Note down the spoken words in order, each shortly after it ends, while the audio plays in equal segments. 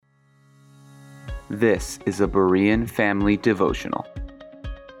This is a Berean family devotional.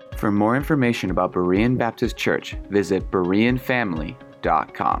 For more information about Berean Baptist Church, visit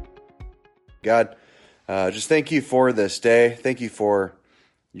bereanfamily.com. God, just thank you for this day. Thank you for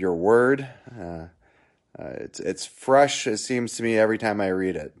your word. It's fresh, it seems to me, every time I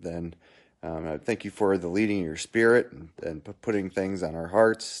read it. Then thank you for the leading of your spirit and putting things on our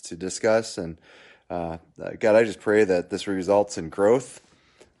hearts to discuss. And God, I just pray that this results in growth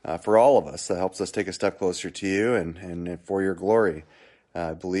for all of us. That helps us take a step closer to you and for your glory.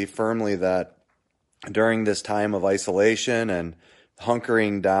 I believe firmly that during this time of isolation and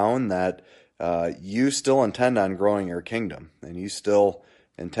hunkering down, that you still intend on growing your kingdom, and you still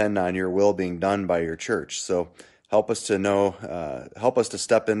intend on your will being done by your church. So help us to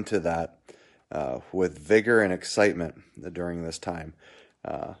step into that with vigor and excitement during this time.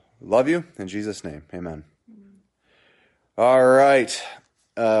 Love you in Jesus' name. Amen. All right.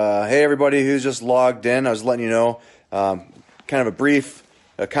 Hey, everybody who's just logged in. I was letting you know kind of a brief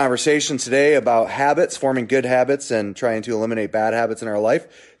conversation today about habits, forming good habits and trying to eliminate bad habits in our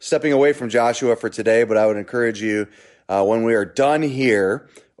life. Stepping away from Joshua for today, but I would encourage you when we are done here,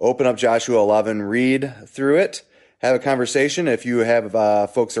 open up Joshua 11, read through it, have a conversation. If you have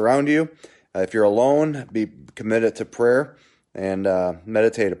folks around you, if you're alone, be committed to prayer and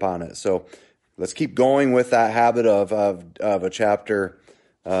meditate upon it. So let's keep going with that habit of a chapter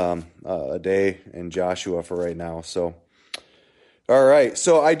a day in Joshua for right now. So, all right.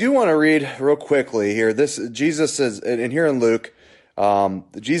 So I do want to read real quickly here. Jesus says, and here in Luke,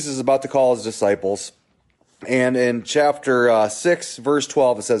 Jesus is about to call his disciples. And in chapter 6, verse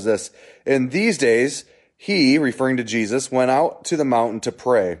 12, it says this: "In these days, he," referring to Jesus, "went out to the mountain to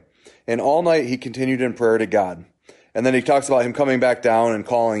pray. And all night he continued in prayer to God." And then he talks about him coming back down and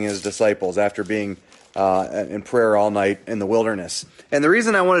calling his disciples after being in prayer all night in the wilderness. And the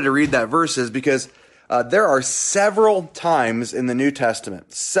reason I wanted to read that verse is because there are several times in the New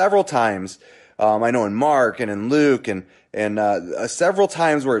Testament, several times, I know in Mark and in Luke, and several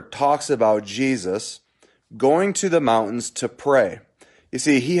times where it talks about Jesus going to the mountains to pray. You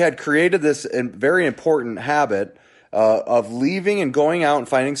see, he had created this very important habit of leaving and going out and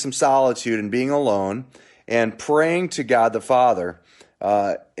finding some solitude and being alone and praying to God the Father.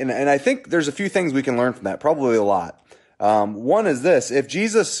 And I think there's a few things we can learn from that, probably a lot. One is this: if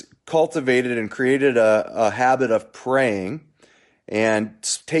Jesus cultivated and created a habit of praying and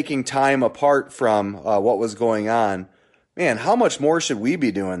taking time apart from what was going on, man, how much more should we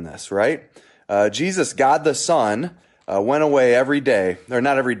be doing this, right? Jesus, God the Son, went away every day, or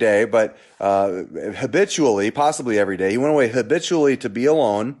not every day, but habitually, possibly every day. He went away habitually to be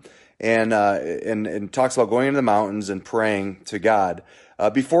alone, and talks about going into the mountains and praying to God.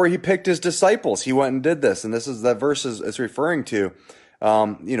 Before he picked his disciples, he went and did this, and this is the verse it's referring to.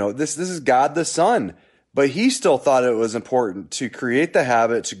 This is God the Son, but he still thought it was important to create the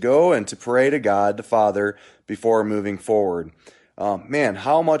habit to go and to pray to God the Father before moving forward. Man,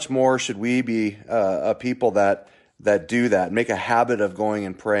 how much more should we be a people that do that, make a habit of going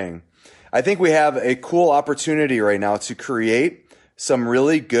and praying? I think we have a cool opportunity right now to create some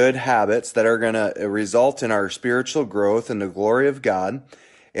really good habits that are going to result in our spiritual growth and the glory of God.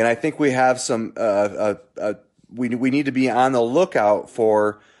 And I think we have some, we need to be on the lookout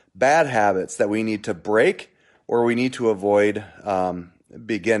for bad habits that we need to break or we need to avoid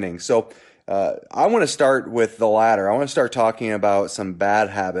beginning. So I want to start with the latter. I want to start talking about some bad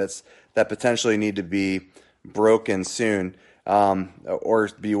habits that potentially need to be broken soon or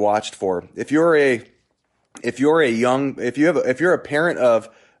be watched for. If you're a parent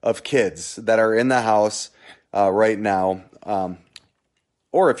of kids that are in the house right now,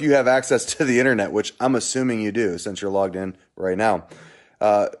 or if you have access to the internet, which I'm assuming you do since you're logged in right now,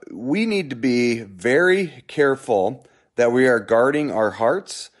 we need to be very careful that we are guarding our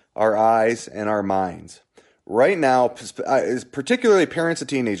hearts, our eyes, and our minds. Right now, particularly parents of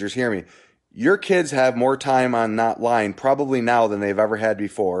teenagers, hear me. Your kids have more time on that line probably now than they've ever had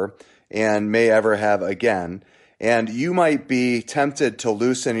before and may ever have again. And you might be tempted to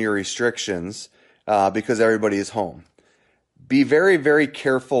loosen your restrictions because everybody is home. Be very, very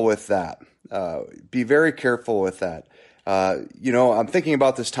careful with that. Be very careful with that. I'm thinking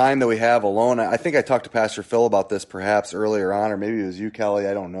about this time that we have alone. I think I talked to Pastor Phil about this perhaps earlier on, or maybe it was you, Kelly.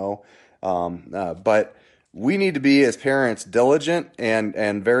 I don't know. But we need to be, as parents, diligent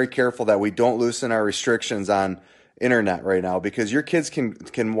and very careful that we don't loosen our restrictions on internet right now, because your kids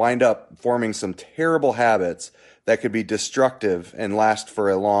can wind up forming some terrible habits that could be destructive and last for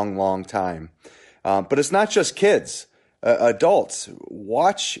a long, long time. But it's not just kids. Adults,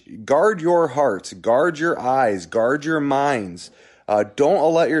 guard your hearts, guard your eyes, guard your minds.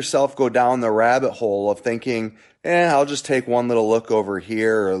 Don't let yourself go down the rabbit hole of thinking, I'll just take one little look over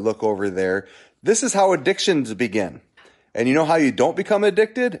here or look over there. This is how addictions begin. And you know how you don't become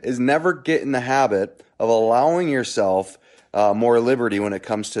addicted is never get in the habit of allowing yourself more liberty when it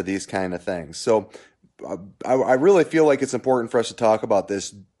comes to these kind of things. So I really feel like it's important for us to talk about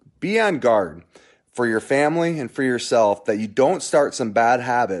this. Be on guard for your family and for yourself that you don't start some bad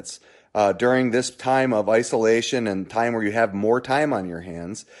habits during this time of isolation and time where you have more time on your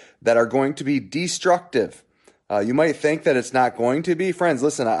hands that are going to be destructive. You might think that it's not going to be. Friends,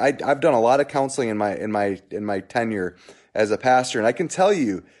 listen, I've done a lot of counseling in my tenure as a pastor, and I can tell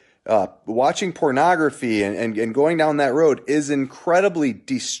you, watching pornography and going down that road is incredibly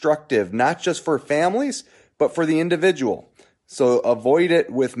destructive, not just for families, but for the individual. So avoid it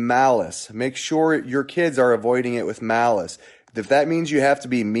with malice. Make sure your kids are avoiding it with malice. If that means you have to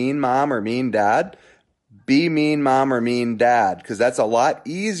be mean mom or mean dad, be mean mom or mean dad, because that's a lot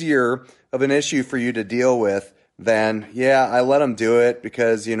easier of an issue for you to deal with than, I let them do it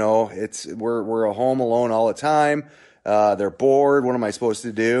because, we're a home alone all the time. They're bored. What am I supposed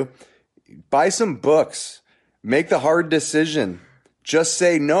to do? Buy some books. Make the hard decision. Just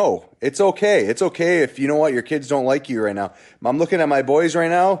say no. It's okay. It's okay if you know what, your kids don't like you right now. I'm looking at my boys right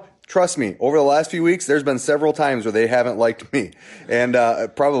now. Trust me, over the last few weeks, there's been several times where they haven't liked me. And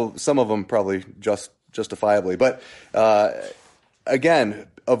probably some of them justifiably. But again,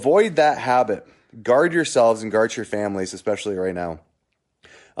 avoid that habit. Guard yourselves and guard your families, especially right now.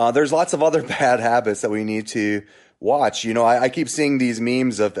 There's lots of other bad habits that we need to watch. I keep seeing these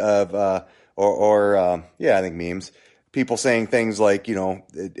memes I think memes. People saying things like,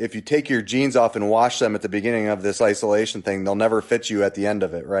 if you take your jeans off and wash them at the beginning of this isolation thing, they'll never fit you at the end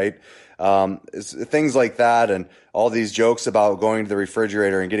of it, right? Things like that, and all these jokes about going to the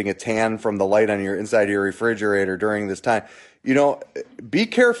refrigerator and getting a tan from the light on your inside of your refrigerator during this time. Be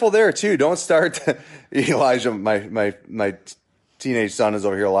careful there too. Don't start. Elijah, my teenage son is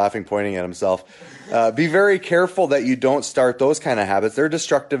over here laughing, pointing at himself. Be very careful that you don't start those kind of habits. They're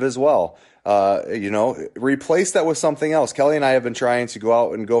destructive as well. Replace that with something else. Kelly and I have been trying to go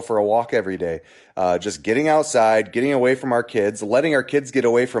out and go for a walk every day. Just getting outside, getting away from our kids, letting our kids get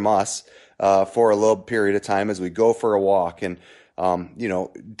away from us for a little period of time as we go for a walk. And,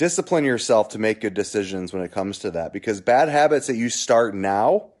 discipline yourself to make good decisions when it comes to that, because bad habits that you start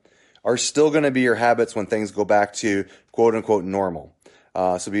now are still going to be your habits when things go back to quote unquote normal.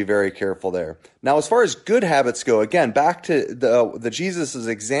 So be very careful there. Now, as far as good habits go, again, back to the Jesus'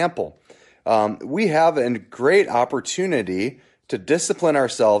 example, we have a great opportunity to discipline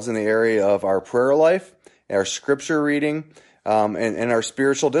ourselves in the area of our prayer life, our scripture reading, and our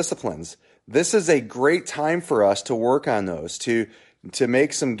spiritual disciplines. This is a great time for us to work on those, to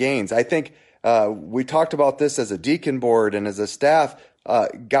make some gains. I think we talked about this as a deacon board and as a staff.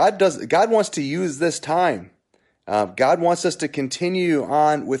 God wants to use this time. God wants us to continue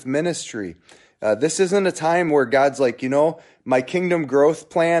on with ministry. This isn't a time where God's like, my kingdom growth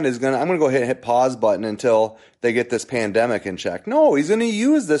plan I'm going to go ahead and hit pause button until they get this pandemic in check. No, he's going to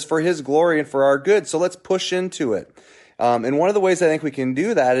use this for his glory and for our good. So let's push into it. And one of the ways I think we can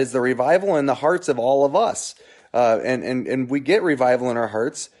do that is the revival in the hearts of all of us. And we get revival in our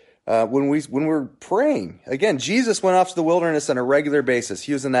hearts when we're praying. Again, Jesus went off to the wilderness on a regular basis.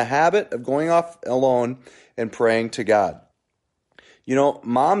 He was in the habit of going off alone and praying to God.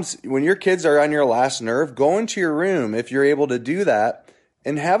 Moms, when your kids are on your last nerve, go into your room if you're able to do that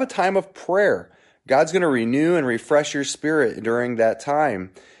and have a time of prayer. God's going to renew and refresh your spirit during that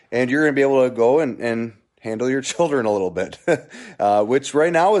time. And you're going to be able to go and handle your children a little bit, which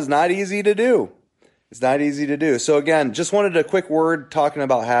right now is not easy to do. It's not easy to do. So again, just wanted a quick word talking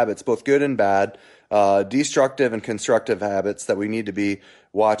about habits, both good and bad, destructive and constructive habits that we need to be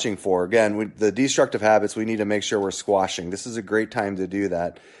watching for. Again, the destructive habits, we need to make sure we're squashing. This is a great time to do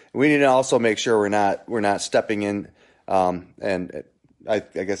that. We need to also make sure we're not stepping in, and I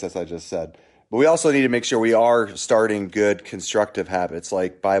guess that's what I just said. But we also need to make sure we are starting good constructive habits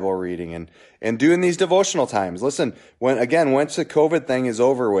like Bible reading and doing these devotional times. Listen, once the COVID thing is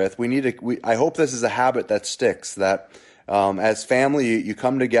over with, I hope this is a habit that sticks, that as family, you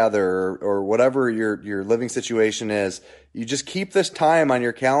come together or whatever your living situation is, you just keep this time on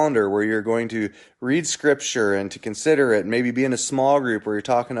your calendar where you're going to read scripture and to consider it, and maybe be in a small group where you're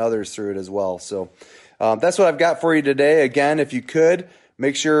talking to others through it as well. So that's what I've got for you today. Again, if you could,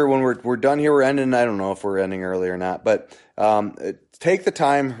 make sure when we're done here, we're ending. I don't know if we're ending early or not, but take the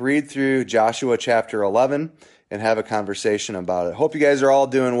time, read through Joshua chapter 11, and have a conversation about it. Hope you guys are all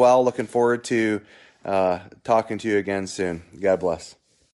doing well. Looking forward to talking to you again soon. God bless.